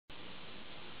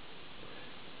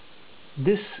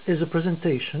This is a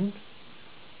presentation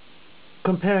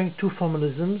comparing two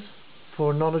formalisms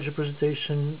for knowledge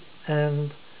representation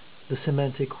and the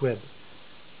semantic web.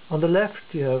 On the left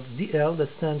you have DL, that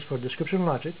stands for description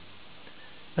logic,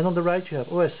 and on the right you have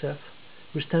OSF,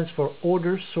 which stands for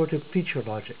order sorted feature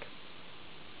logic.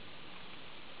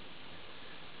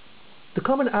 The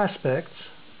common aspects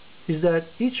is that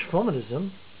each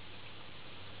formalism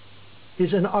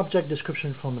is an object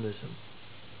description formalism.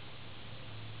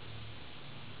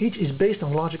 Each is based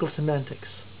on logical semantics.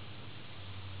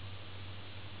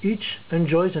 Each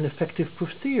enjoys an effective proof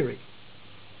theory.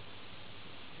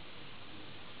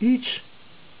 Each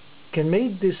can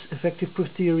make this effective proof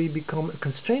theory become a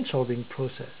constraint solving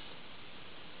process.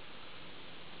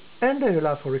 And they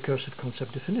allow for recursive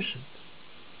concept definitions.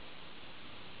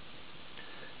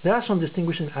 There are some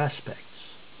distinguishing aspects.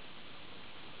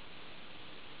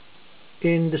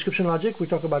 In description logic, we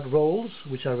talk about roles,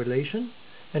 which are relations,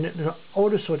 and in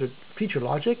order sorted feature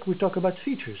logic, we talk about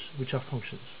features, which are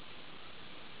functions.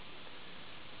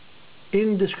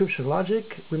 In description logic,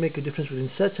 we make a difference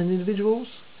between sets and individuals.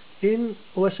 In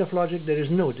OSF logic, there is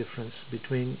no difference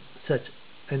between sets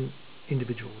and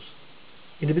individuals.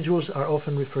 Individuals are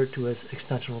often referred to as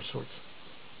extensional sorts.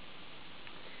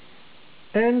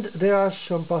 And there are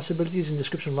some possibilities in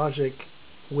description logic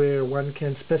where one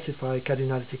can specify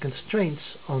cardinality constraints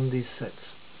on these sets.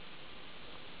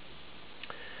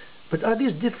 But are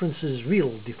these differences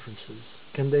real differences?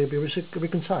 Can they be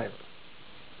reconciled?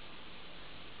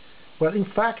 Well, in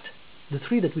fact, the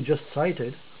three that we just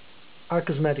cited are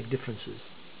cosmetic differences.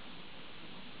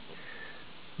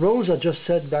 Roles are just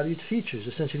set-valued features,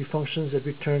 essentially functions that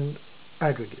return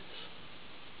aggregates.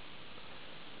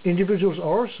 Individuals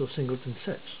are also singleton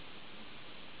sets.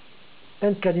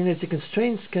 And cardinality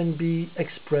constraints can be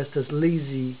expressed as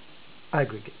lazy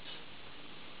aggregates.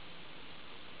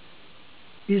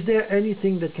 Is there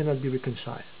anything that cannot be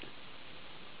reconciled?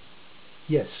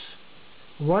 Yes.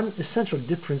 One essential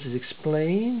difference is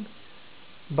explained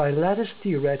by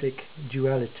lattice-theoretic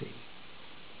duality.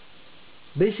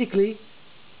 Basically,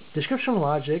 description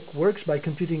logic works by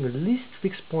computing a least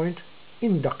fixed point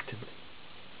inductively.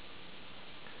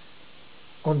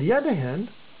 On the other hand,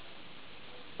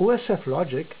 OSF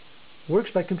logic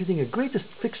works by computing a greatest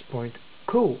fixed point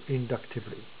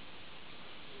co-inductively.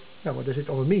 Now, what does it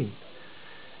all mean?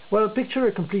 Well, picture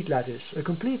a complete lattice. A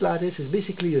complete lattice is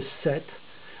basically a set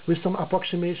with some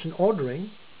approximation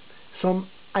ordering, some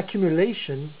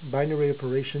accumulation binary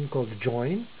operation called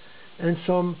join, and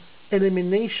some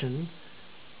elimination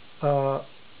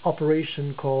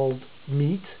operation called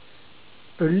meet,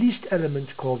 a least element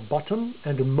called bottom,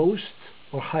 and a most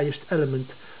or highest element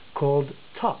called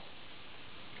top.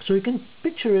 So you can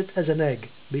picture it as an egg,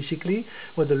 basically,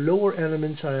 where the lower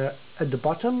elements are at the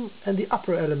bottom and the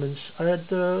upper elements are at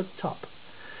the top.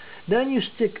 Then you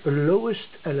stick a lowest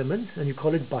element and you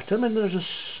call it bottom, and there's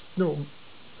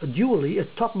dually a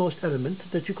topmost element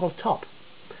that you call top.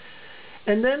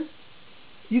 And then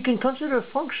you can consider a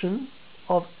function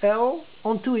of L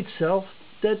onto itself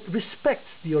that respects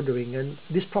the ordering, and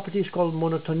this property is called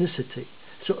monotonicity.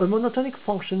 So a monotonic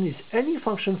function is any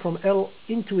function from L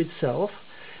into itself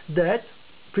that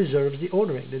preserves the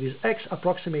ordering. That is, x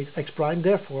approximates x prime,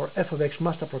 therefore f of x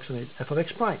must approximate f of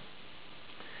x prime.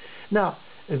 Now,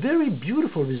 a very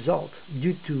beautiful result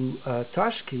due to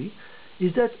Tarski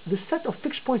is that the set of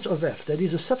fixed points of f, that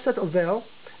is a subset of L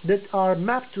that are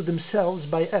mapped to themselves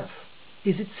by f,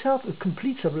 is itself a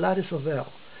complete sublattice of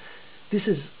L. This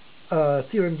is a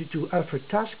theorem due to Alfred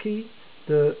Tarski,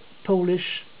 the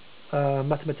Polish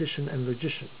mathematician and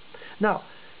logician. Now,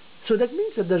 so that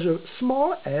means that there's a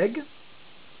small egg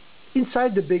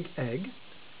inside the big egg,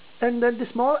 and then the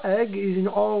small egg is in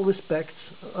all respects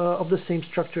of the same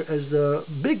structure as the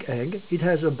big egg. It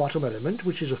has a bottom element,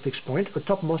 which is a fixed point, a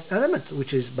topmost element,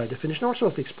 which is by definition also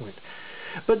a fixed point.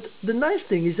 But the nice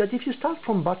thing is that if you start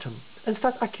from bottom and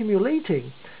start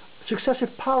accumulating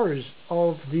successive powers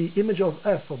of the image of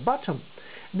f of bottom,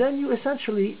 then you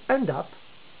essentially end up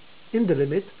in the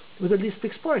limit with a least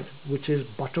fixed point, which is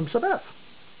bottom sub f.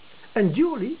 And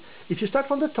dually, if you start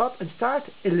from the top and start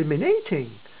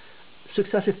eliminating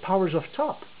successive powers of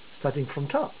top, starting from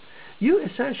top, you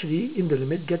essentially, in the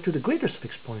limit, get to the greatest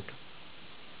fixed point.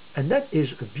 And that is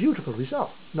a beautiful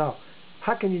result. Now,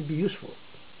 how can it be useful?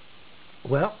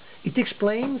 Well, it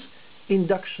explains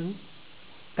induction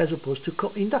as opposed to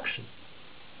co-induction.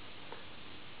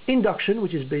 Induction,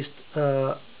 which is based,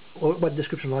 or what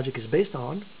description logic is based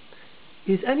on,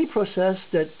 is any process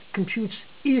that computes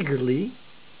eagerly,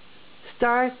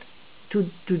 start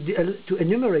to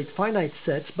enumerate finite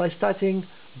sets by starting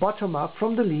bottom up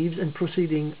from the leaves and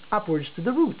proceeding upwards to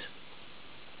the root.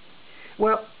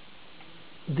 Well,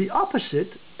 the opposite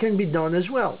can be done as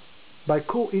well by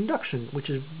co-induction, which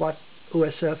is what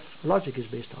OSF logic is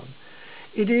based on.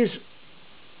 It is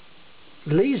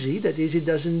lazy, that is, it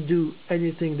doesn't do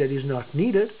anything that is not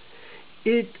needed.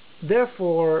 It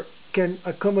therefore can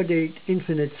accommodate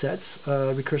infinite sets,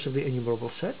 recursively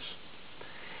enumerable sets,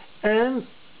 and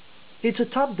it's a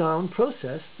top-down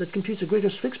process that computes a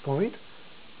greatest fixed point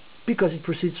because it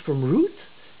proceeds from root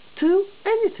to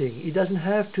anything. It doesn't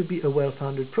have to be a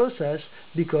well-founded process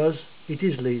because it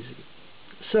is lazy.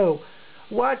 So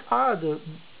what are the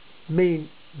main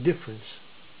difference?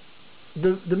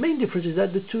 The main difference is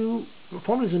that the two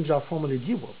formalisms are formally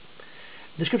dual.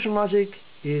 Description logic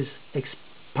is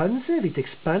expansive, it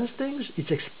expands things, it's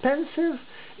expensive,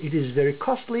 it is very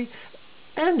costly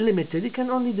and limited. It can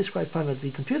only describe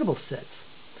finitely computable sets.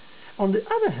 On the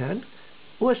other hand,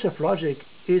 OSF logic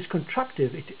is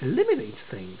constructive, it eliminates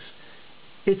things,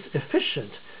 it's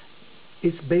efficient,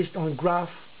 it's based on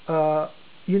graph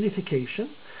unification,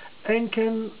 and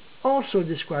can also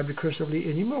describe recursively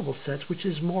enumerable sets, which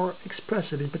is more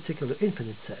expressive, in particular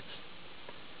infinite sets.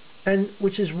 And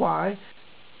which is why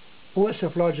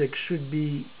OSF logic should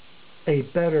be a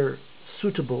better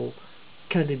suitable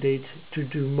candidate to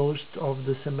do most of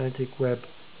the semantic web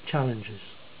challenges.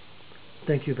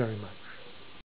 Thank you very much.